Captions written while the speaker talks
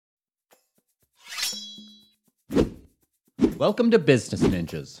Welcome to Business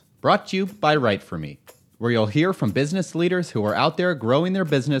Ninjas, brought to you by WriteForMe, where you'll hear from business leaders who are out there growing their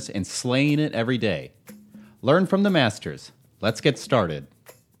business and slaying it every day. Learn from the masters. Let's get started.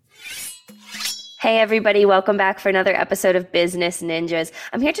 Hey everybody, welcome back for another episode of Business Ninjas.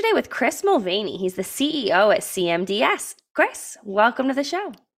 I'm here today with Chris Mulvaney. He's the CEO at CMDS. Chris, welcome to the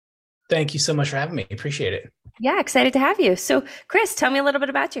show. Thank you so much for having me. Appreciate it. Yeah, excited to have you. So Chris, tell me a little bit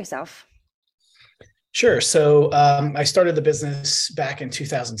about yourself. Sure. So I started the business back in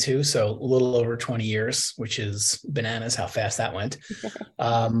 2002, so a little over 20 years, which is bananas how fast that went.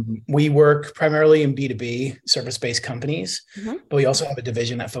 We work primarily in B2B service-based companies, but we also have a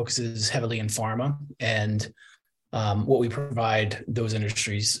division that focuses heavily in pharma, and what we provide, those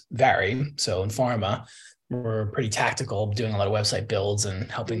industries vary. So in pharma, we're pretty tactical, doing a lot of website builds and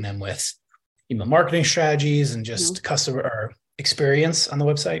helping them with email marketing strategies and just customer experience on the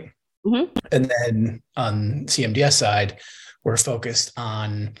website. And then on CMDS side, we're focused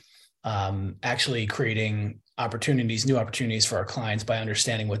on actually creating new opportunities for our clients by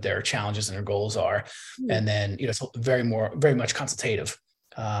understanding what their challenges and their goals are. And then, it's very much consultative.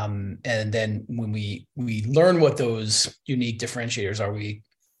 And then when we learn what those unique differentiators are, we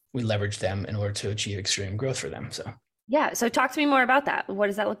leverage them in order to achieve extreme growth for them. So talk to me more about that. What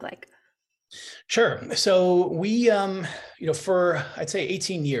does that look like? Sure. So we, for I'd say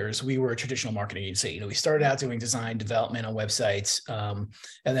 18 years, we were a traditional marketing agency. We started out doing design development on websites. And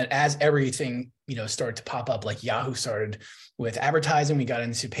then as everything, started to pop up, like Yahoo started with advertising, we got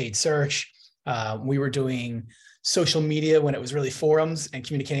into paid search. We were doing social media when it was really forums and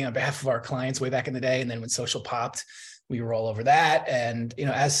communicating on behalf of our clients way back in the day. And then when social popped, we were all over that. And,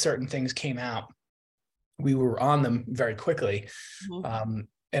 as certain things came out, we were on them very quickly.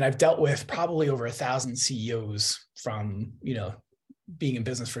 And I've dealt with probably over 1,000 CEOs from, being in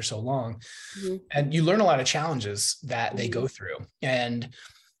business for so long. And you learn a lot of challenges that they go through, and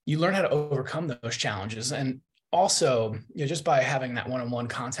you learn how to overcome those challenges. And also, just by having that one-on-one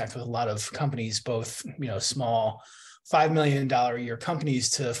contact with a lot of companies, both, small $5 million a year companies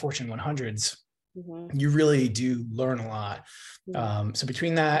to Fortune 100s, you really do learn a lot. So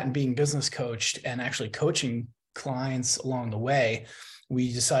between that and being business coached and actually coaching clients along the way,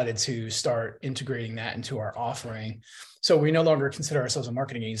 we decided to start integrating that into our offering. So we no longer consider ourselves a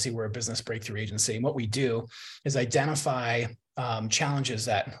marketing agency. We're a business breakthrough agency. And what we do is identify challenges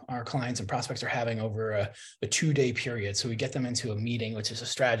that our clients and prospects are having over a 2-day period. So we get them into a meeting, which is a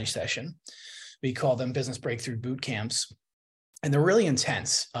strategy session. We call them business breakthrough boot camps, and they're really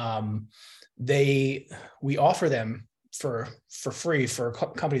intense. We offer them for free for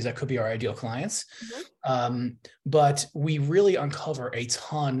companies that could be our ideal clients. But we really uncover a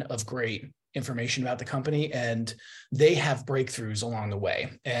ton of great information about the company, and they have breakthroughs along the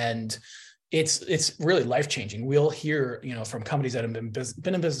way. And it's really life-changing. We'll hear, from companies that have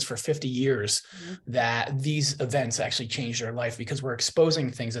been in business for 50 years that these events actually changed their life because we're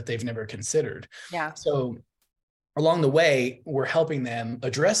exposing things that they've never considered. So along the way, we're helping them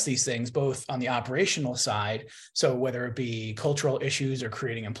address these things, both on the operational side. So whether it be cultural issues or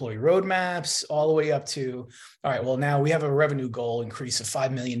creating employee roadmaps, all the way up to, all right, well, now we have a revenue goal increase of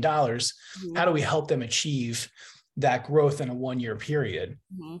 $5 million. How do we help them achieve that growth in a 1-year period?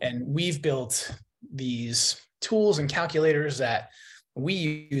 And we've built these tools and calculators that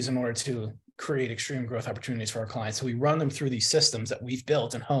we use in order to create extreme growth opportunities for our clients. So we run them through these systems that we've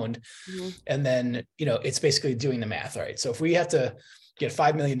built and honed. And then, it's basically doing the math, right? So if we have to get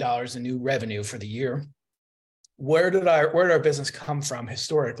 $5 million in new revenue for the year, where did our business come from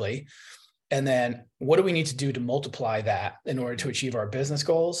historically? And then what do we need to do to multiply that in order to achieve our business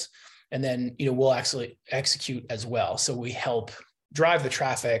goals? And then, we'll actually execute as well. So we help drive the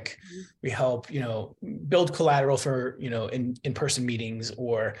traffic. We help, build collateral for, in-person meetings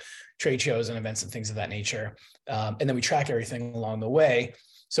or trade shows and events and things of that nature. And then we track everything along the way.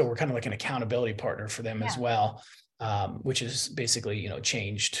 So we're kind of like an accountability partner for them as well, which is basically,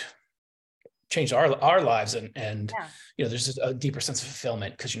 changed our lives. And there's just a deeper sense of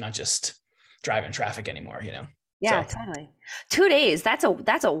fulfillment because you're not just driving traffic anymore, Yeah, so. Totally. 2 days. That's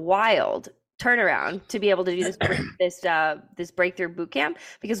a wild turnaround to be able to do this breakthrough boot camp,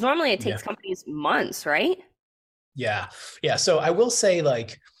 because normally it takes companies months, right? Yeah. So I will say,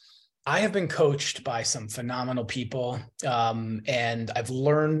 I have been coached by some phenomenal people, and I've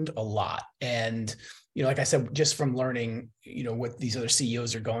learned a lot. And, like I said, just from learning, what these other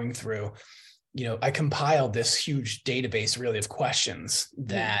CEOs are going through, I compiled this huge database really of questions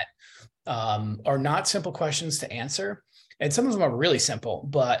that are not simple questions to answer. And some of them are really simple,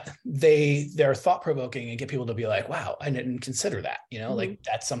 but they're thought provoking and get people to be like, wow, I didn't consider that, like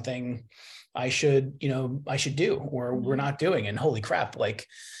that's something I should do, or we're not doing. And holy crap, like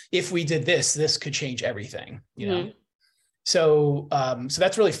if we did this could change everything, So, so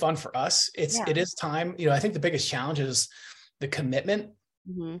that's really fun for us. It is time, I think the biggest challenge is the commitment.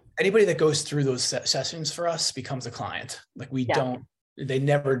 Anybody that goes through those sessions for us becomes a client. Like they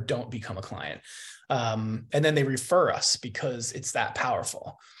never don't become a client. And then they refer us because it's that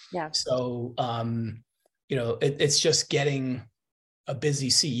powerful. Yeah. So, it's just getting a busy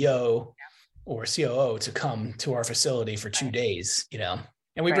CEO or COO to come to our facility for 2 days,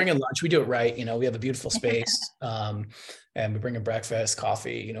 and we bring in lunch. We do it right. We have a beautiful space, and we bring in breakfast,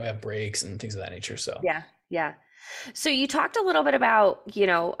 coffee, we have breaks and things of that nature. So, yeah. So you talked a little bit about,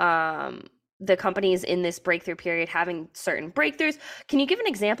 the companies in this breakthrough period having certain breakthroughs. Can you give an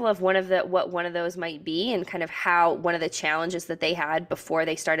example of what one of those might be, and kind of how one of the challenges that they had before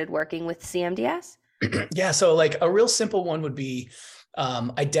they started working with CMDS? Yeah. So like a real simple one would be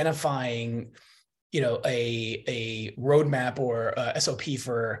identifying, a roadmap or a SOP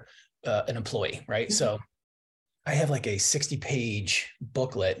for an employee, right? So I have like a 60-page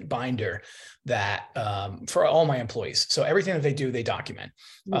booklet binder that for all my employees. So everything that they do, they document.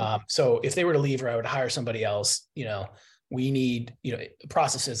 So if they were to leave or I would hire somebody else, we need,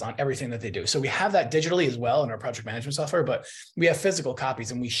 processes on everything that they do. So we have that digitally as well in our project management software, but we have physical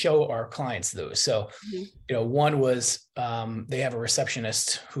copies and we show our clients those. So, one was they have a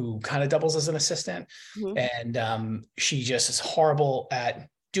receptionist who kind of doubles as an assistant, and she just is horrible at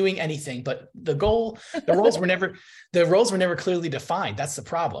doing anything, but the roles were never clearly defined. That's the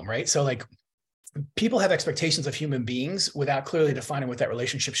problem, right? So like people have expectations of human beings without clearly defining what that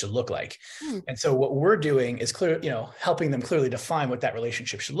relationship should look like. And so what we're doing is helping them clearly define what that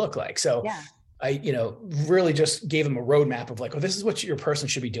relationship should look like. So I, really just gave them a roadmap of like, oh, this is what your person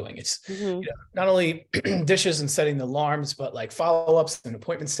should be doing. It's not only dishes and setting the alarms, but like follow-ups and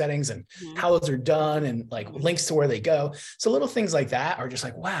appointment settings and how those are done and like links to where they go. So little things like that are just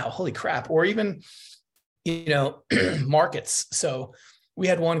like, wow, holy crap. Or even, markets. So we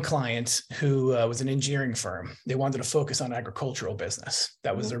had one client who was an engineering firm. They wanted to focus on agricultural business.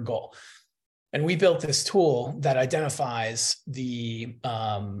 That was their goal. And we built this tool that identifies the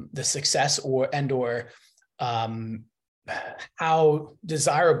success or how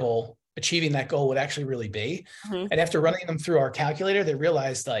desirable achieving that goal would actually really be. And after running them through our calculator, they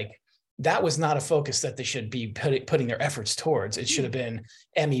realized like that was not a focus that they should be putting their efforts towards. It should have been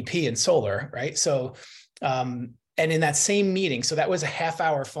MEP and solar, right? So, and in that same meeting, so that was a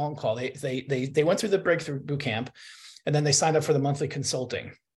half-hour phone call. They went through the breakthrough bootcamp, and then they signed up for the monthly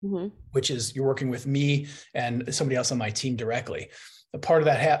consulting. Which is you're working with me and somebody else on my team directly. A part of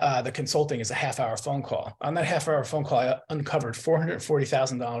that, the consulting is a half-hour phone call. On that half-hour phone call, I uncovered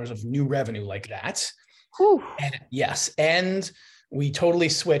 $440,000 of new revenue like that. And yes, and we totally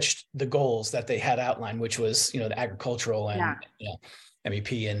switched the goals that they had outlined, which was the agricultural and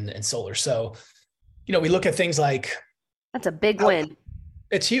MEP and solar. So we look at things like that's a big win.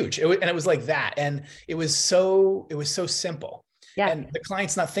 It's huge, and it was like that, and it was so simple. Yeah. And the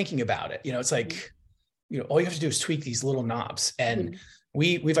client's not thinking about it. It's like, all you have to do is tweak these little knobs. And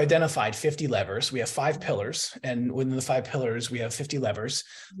we've identified 50 levers. We have 5 pillars. And within the 5 pillars, we have 50 levers.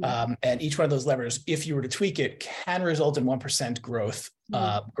 And each one of those levers, if you were to tweak it, can result in 1% growth,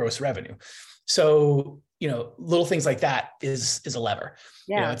 gross revenue. So, little things like that is a lever.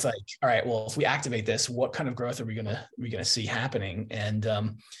 Yeah. It's like, all right, well, if we activate this, what kind of growth are we gonna see happening? And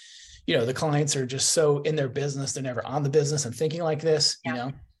the clients are just so in their business, they're never on the business and thinking like this,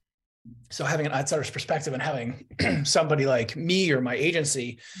 So having an outsider's perspective and having somebody like me or my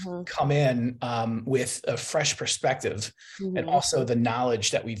agency come in with a fresh perspective and also the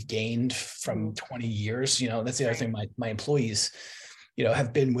knowledge that we've gained from 20 years, that's the other thing. My employees,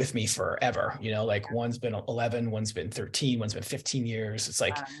 have been with me forever, like one's been 11, one's been 13, one's been 15 years. It's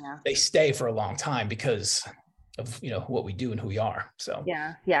like they stay for a long time because of what we do and who we are. So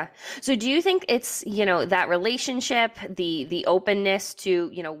yeah. So do you think it's that relationship, the openness to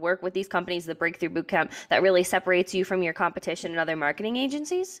work with these companies, the Breakthrough Bootcamp, that really separates you from your competition and other marketing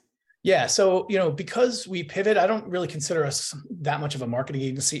agencies? Yeah. So because we pivot, I don't really consider us that much of a marketing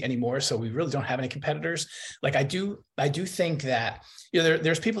agency anymore. So we really don't have any competitors. Like I do think that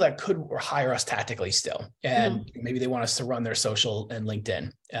there's people that could hire us tactically still, and maybe they want us to run their social and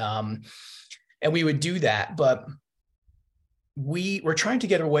LinkedIn. And we would do that, but we're trying to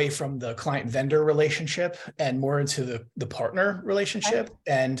get away from the client vendor relationship and more into the partner relationship.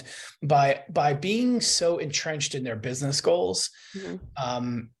 And by being so entrenched in their business goals,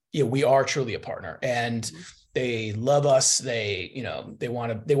 we are truly a partner. And they love us. They, they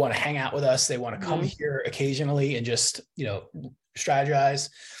want to hang out with us. They want to come here occasionally and just, strategize.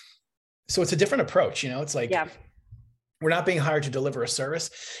 So it's a different approach. It's like, we're not being hired to deliver a service.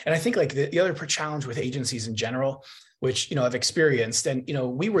 And I think like the other challenge with agencies in general, which, I've experienced, and,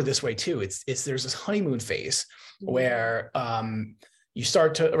 we were this way too. There's this honeymoon phase where you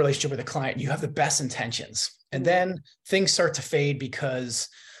start a relationship with a client, you have the best intentions, and then things start to fade because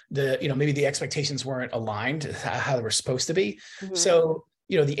maybe the expectations weren't aligned how they were supposed to be. So,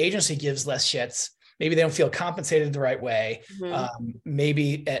 the agency gives less shits. Maybe they don't feel compensated the right way.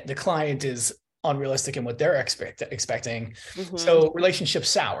 Maybe the client is unrealistic in what they're expecting. So relationships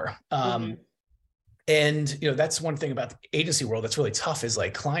sour. And, that's one thing about the agency world that's really tough is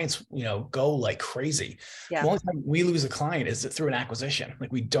like clients, go like crazy. The only time we lose a client is through an acquisition.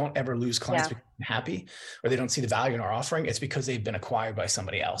 Like we don't ever lose clients because they're happy or they don't see the value in our offering. It's because they've been acquired by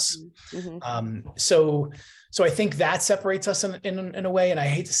somebody else. So I think that separates us in a way. And I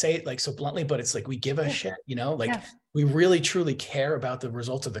hate to say it like so bluntly, but it's like, we give a shit, we really truly care about the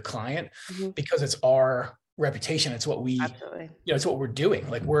results of the client because it's our reputation. It's what it's what we're doing.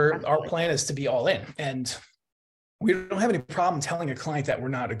 Like our plan is to be all in, and we don't have any problem telling a client that we're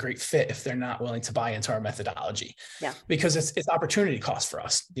not a great fit if they're not willing to buy into our methodology. Because it's opportunity cost for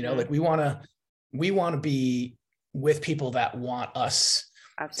us. Like we want to be with people that want us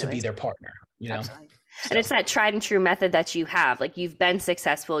to be their partner, And it's that tried and true method that you have. Like you've been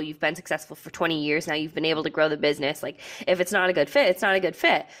successful for 20 years now. You've been able to grow the business. Like if it's not a good fit, it's not a good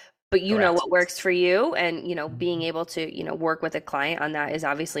fit. But know what works for you, and being able to work with a client on that is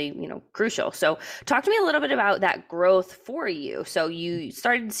obviously crucial. So talk to me a little bit about that growth for you. So you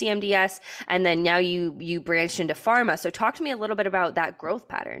started CMDS and then now you branched into pharma. So talk to me a little bit about that growth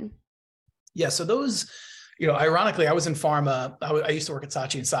pattern. Yeah, so those, ironically, I was in pharma. I used to work at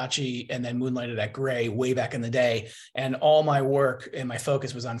Saatchi & Saatchi and then moonlighted at Gray way back in the day. And all my work and my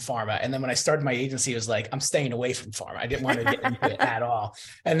focus was on pharma. And then when I started my agency, it was like, I'm staying away from pharma. I didn't want to get into it at all.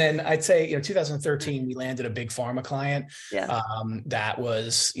 And then I'd say, 2013, we landed a big pharma client that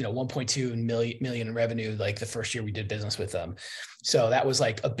was, 1.2 million in revenue, like the first year we did business with them. So that was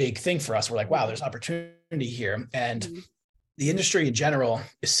like a big thing for us. We're like, wow, there's opportunity here. And the industry in general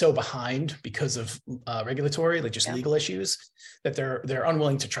is so behind because of regulatory, like just legal issues, that they're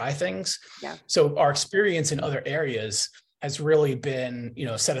unwilling to try things. So our experience in other areas has really been,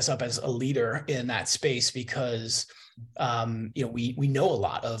 set us up as a leader in that space because, we know a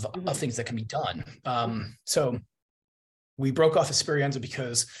lot of things that can be done. So we broke off Esperienza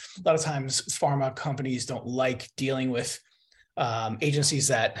because a lot of times pharma companies don't like dealing with agencies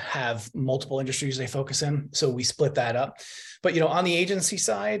that have multiple industries they focus in. So we split that up. But, on the agency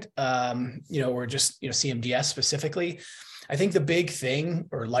side, we're just, CMDS specifically. I think the big thing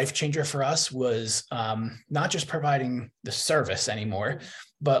or life changer for us was not just providing the service anymore,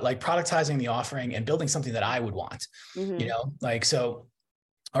 but like productizing the offering and building something that I would want, so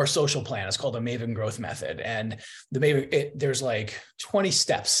our social plan is called the Maven Growth Method. And there's like 20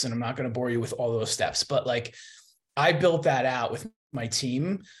 steps, and I'm not going to bore you with all those steps, but like, I built that out with my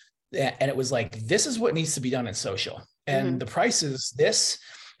team, and it was like, this is what needs to be done in social, and the price is this,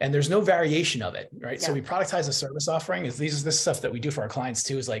 and there's no variation of it, right? So we productize a service offering. This stuff that we do for our clients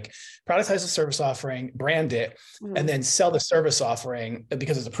too, is like productize a service offering, brand it, and then sell the service offering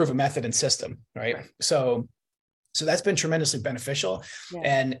because it's a proven method and system, right? So that's been tremendously beneficial,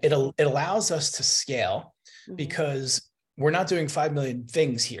 and it allows us to scale because we're not doing 5 million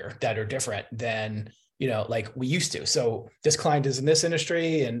things here that are different than like we used to. So this client is in this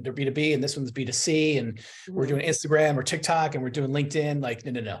industry and they're B2B, and this one's B2C, and we're doing Instagram or TikTok, and we're doing LinkedIn. Like,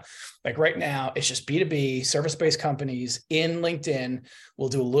 no. Like right now it's just B2B service-based companies in LinkedIn. We'll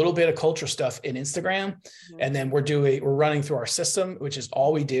do a little bit of culture stuff in Instagram. And then we're running through our system, which is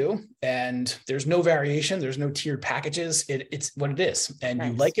all we do. And there's no variation. There's no tiered packages. It's what it is. And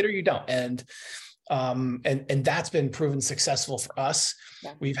you like it or you don't. And that's been proven successful for us.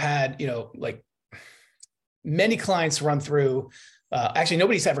 We've had, like, many clients run through, actually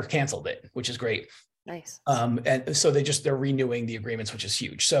nobody's ever canceled it, which is great. Nice. And so they're renewing the agreements, which is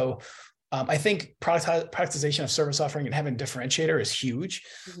huge. So I think productization of service offering and having a differentiator is huge.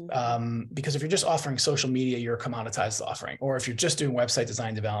 Because if you're just offering social media, you're a commoditized offering. Or if you're just doing website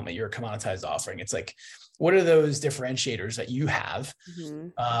design development, you're a commoditized offering. It's like, what are those differentiators that you have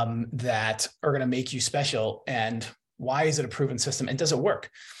that are going to make you special? And why is it a proven system, and does it work?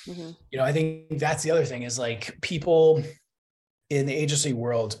 I think that's the other thing, is like, people in the agency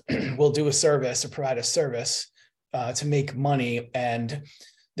world will do a service or provide a service to make money. And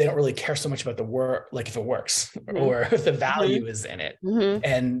they don't really care so much about the work, like if it works or Mm-hmm. if the value Mm-hmm. is in it. Mm-hmm.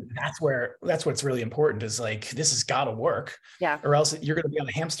 And that's what's really important is like, this has got to work, Yeah. or else you're going to be on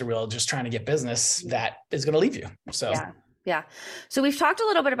a hamster wheel just trying to get business that is going to leave you. So Yeah. Yeah. So we've talked a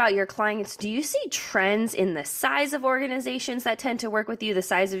little bit about your clients. Do you see trends in the size of organizations that tend to work with you, the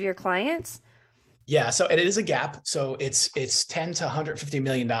size of your clients? yeah, so it is a gap. So it's 10 to 150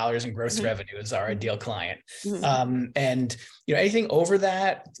 million dollars in gross Mm-hmm. revenue is our ideal client. Mm-hmm. And anything over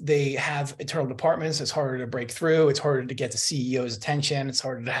that, they have internal departments. It's harder to break through. It's harder to get the CEO's attention. It's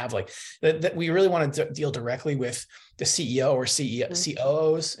harder to have like that. We really want to deal directly with the CEO or CEO, Mm-hmm.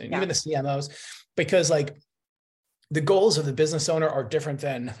 COOs, and even the CMOs, because like the goals of the business owner are different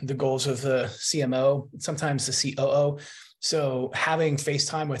than the goals of the CMO, sometimes the COO. So having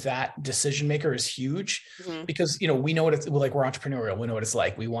FaceTime with that decision maker is huge Mm-hmm. because, we know what it's like. We're entrepreneurial. We know what it's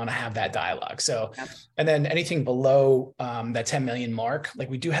like. We want to have that dialogue. So, Yeah. and then anything below that 10 million mark, like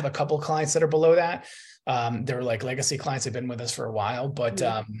we do have a couple of clients that are below that. They're like legacy clients have been with us for a while, but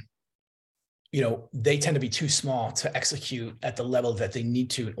Mm-hmm. they tend to be too small to execute at the level that they need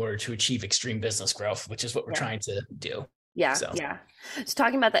to in order to achieve extreme business growth, which is what we're trying to do. Yeah, So, yeah. So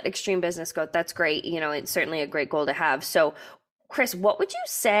talking about that extreme business growth, that's great. It's certainly a great goal to have. So, Chris, what would you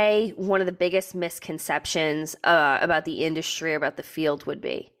say one of the biggest misconceptions about the industry or about the field would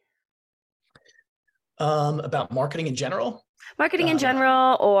be? about marketing in general. Marketing in Um,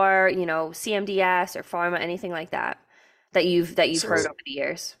 general, or CMDS or pharma, anything like that that you've heard so over the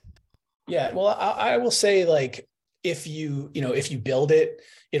years. yeah, well, I will say like if you build it,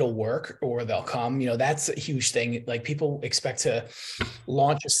 it'll work or they'll come. That's a huge thing. Like people expect to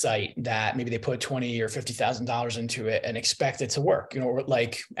launch a site that maybe they put 20 or $50,000 into it and expect it to work, or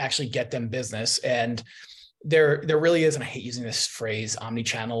like actually get them business. And there really is, and I hate using this phrase,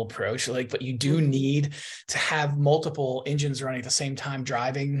 omni-channel approach, but you do need to have multiple engines running at the same time,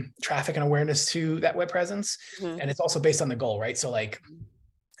 driving traffic and awareness to that web presence. Mm-hmm. And it's also based on the goal, right? So like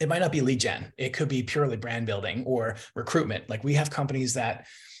it might not be lead gen. It could be purely brand building or recruitment. Like we have companies that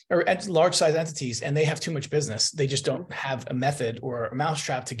are at large size entities and they have too much business. They just don't have a method or a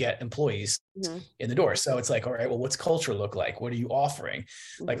mousetrap to get employees Mm-hmm. in the door. So it's like, all right, well, what's culture look like? What are you offering?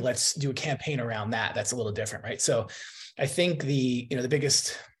 Mm-hmm. Like, let's do a campaign around that. That's a little different, right? So I think the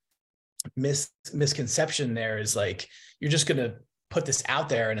biggest misconception there is like, you're just going to put this out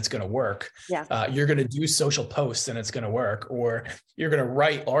there and it's going to work. Yeah. You're going to do social posts and it's going to work, or you're going to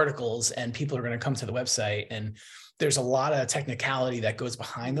write articles and people are going to come to the website. And there's a lot of technicality that goes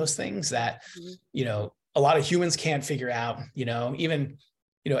behind those things that, a lot of humans can't figure out. Even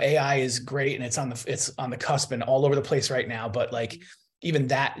AI is great and it's on the cusp and all over the place right now, but like even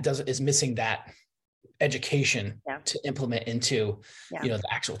that is missing that education to implement into the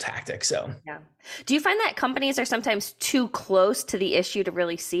actual tactic. So do you find that companies are sometimes too close to the issue to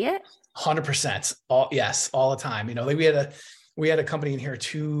really see it? 100%. All the time. We had a company in here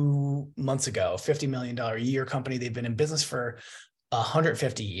 2 months ago, $50 million a year company. They've been in business for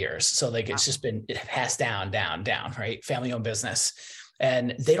 150 years. So like it's just been passed down, right? Family owned business.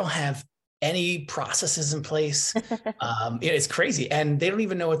 And they don't have any processes in place. It's crazy. And they don't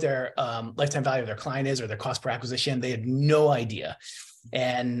even know what their lifetime value of their client is or their cost per acquisition. They had no idea.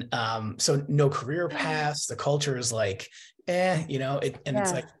 And so no career paths. The culture is like,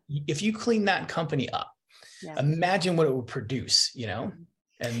 it's like, if you clean that company up, imagine what it would produce,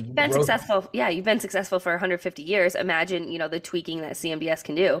 and you've been successful. Yeah. You've been successful for 150 years. Imagine, the tweaking that CMDS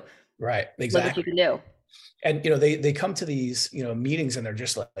can do. Right. Exactly. Look what you can do. And, they come to these, meetings and they're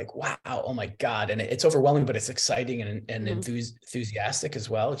just like, wow, oh my God. And it's overwhelming, but it's exciting and enthusiastic as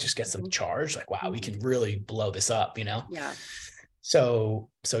well. It just gets them charged. Like, wow, we can really blow this up, Yeah. So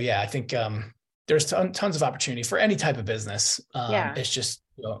yeah, I think, there's tons of opportunity for any type of business. It's just,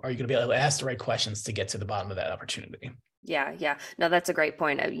 are you going to be able to ask the right questions to get to the bottom of that opportunity? Yeah. Yeah. No, that's a great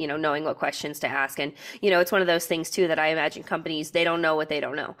point of, knowing what questions to ask. And, it's one of those things too, that I imagine companies, they don't know what they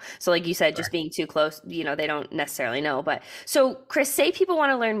don't know. So like you said, just being too close, they don't necessarily know. But so Chris, say people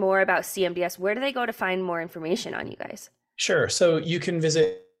want to learn more about CMDS, where do they go to find more information on you guys? Sure. So you can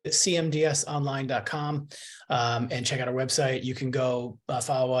visit cmdsonline.com and check out our website. You can go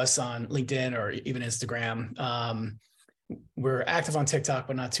follow us on LinkedIn or even Instagram. We're active on TikTok,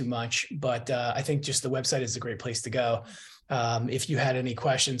 but not too much. But I think just the website is a great place to go. If you had any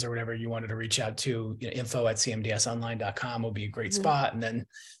questions or whatever you wanted to reach out to, info@cmdsonline.com will be a great spot. And then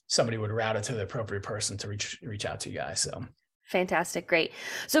somebody would route it to the appropriate person to reach out to you guys. So fantastic. Great.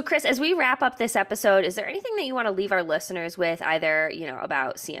 So Chris, as we wrap up this episode, is there anything that you want to leave our listeners with, either,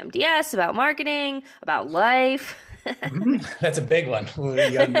 about CMDS, about marketing, about life? That's a big one.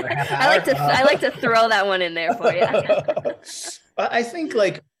 You got another half hour? I like to throw that one in there for you. I think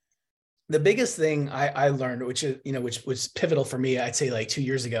like the biggest thing I learned, which is, which was pivotal for me, I'd say like 2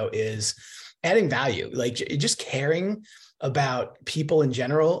 years ago, is adding value, like just caring about people in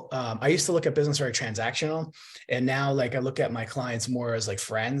general. I used to look at business very transactional, and now like I look at my clients more as like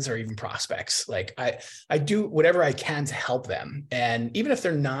friends or even prospects. Like I do whatever I can to help them. And even if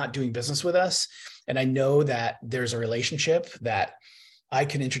they're not doing business with us, and I know that there's a relationship that I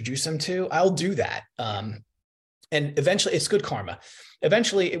can introduce them to, I'll do that. And eventually it's good karma.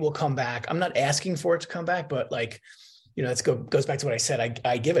 Eventually it will come back. I'm not asking for it to come back, but like, it goes back to what I said.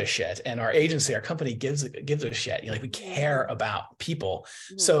 I give a shit, and our agency, our company gives a shit. Like we care about people.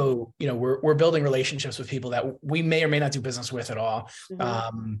 Mm-hmm. So, we're building relationships with people that we may or may not do business with at all.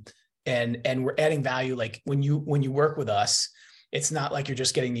 Mm-hmm. And we're adding value. Like when you work with us, it's not like you're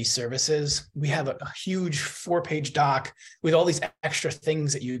just getting these services. We have a huge 4-page doc with all these extra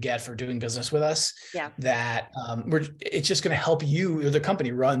things that you get for doing business with us. Yeah. That it's just going to help you or the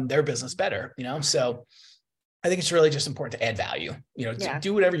company run their business better. So I think it's really just important to add value,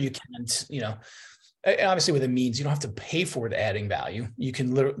 do whatever you can, obviously with a means, you don't have to pay for the adding value. You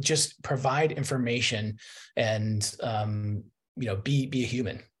can literally just provide information and, be a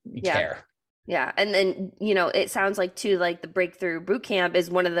human, care. Yeah. And then, it sounds like too, like the Breakthrough Bootcamp is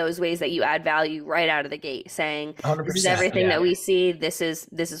one of those ways that you add value right out of the gate, saying 100%, this is everything that we see. This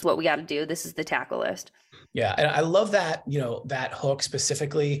is what we got to do. This is the tackle list. Yeah. And I love that, that hook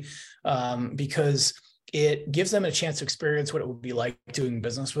specifically, because it gives them a chance to experience what it would be like doing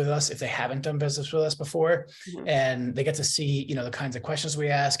business with us if they haven't done business with us before. Mm-hmm. And they get to see, the kinds of questions we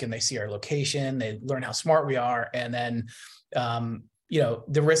ask, and they see our location, they learn how smart we are. And then,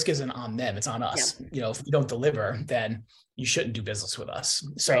 the risk isn't on them, it's on us. Yeah. If we don't deliver, then you shouldn't do business with us.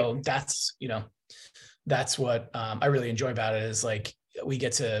 So right. That's what I really enjoy about it, is like, we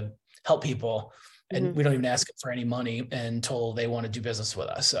get to help people. And mm-hmm. we don't even ask for any money until they want to do business with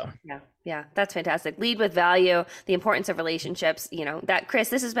us. So yeah, that's fantastic. Lead with value, the importance of relationships. That Chris,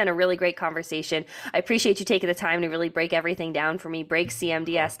 this has been a really great conversation. I appreciate you taking the time to really break everything down for me, break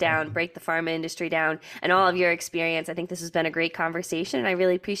CMDS down, break the pharma industry down, and all of your experience. I think this has been a great conversation, and I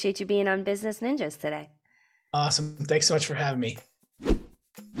really appreciate you being on Business Ninjas today. Awesome. Thanks so much for having me.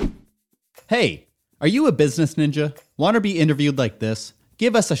 Hey, are you a business ninja? Want to be interviewed like this?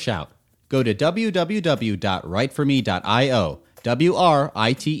 Give us a shout. Go to www.writeforme.io,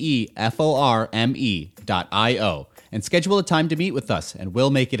 WriteForme.io, and schedule a time to meet with us, and we'll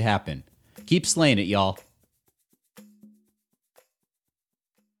make it happen. Keep slaying it, y'all.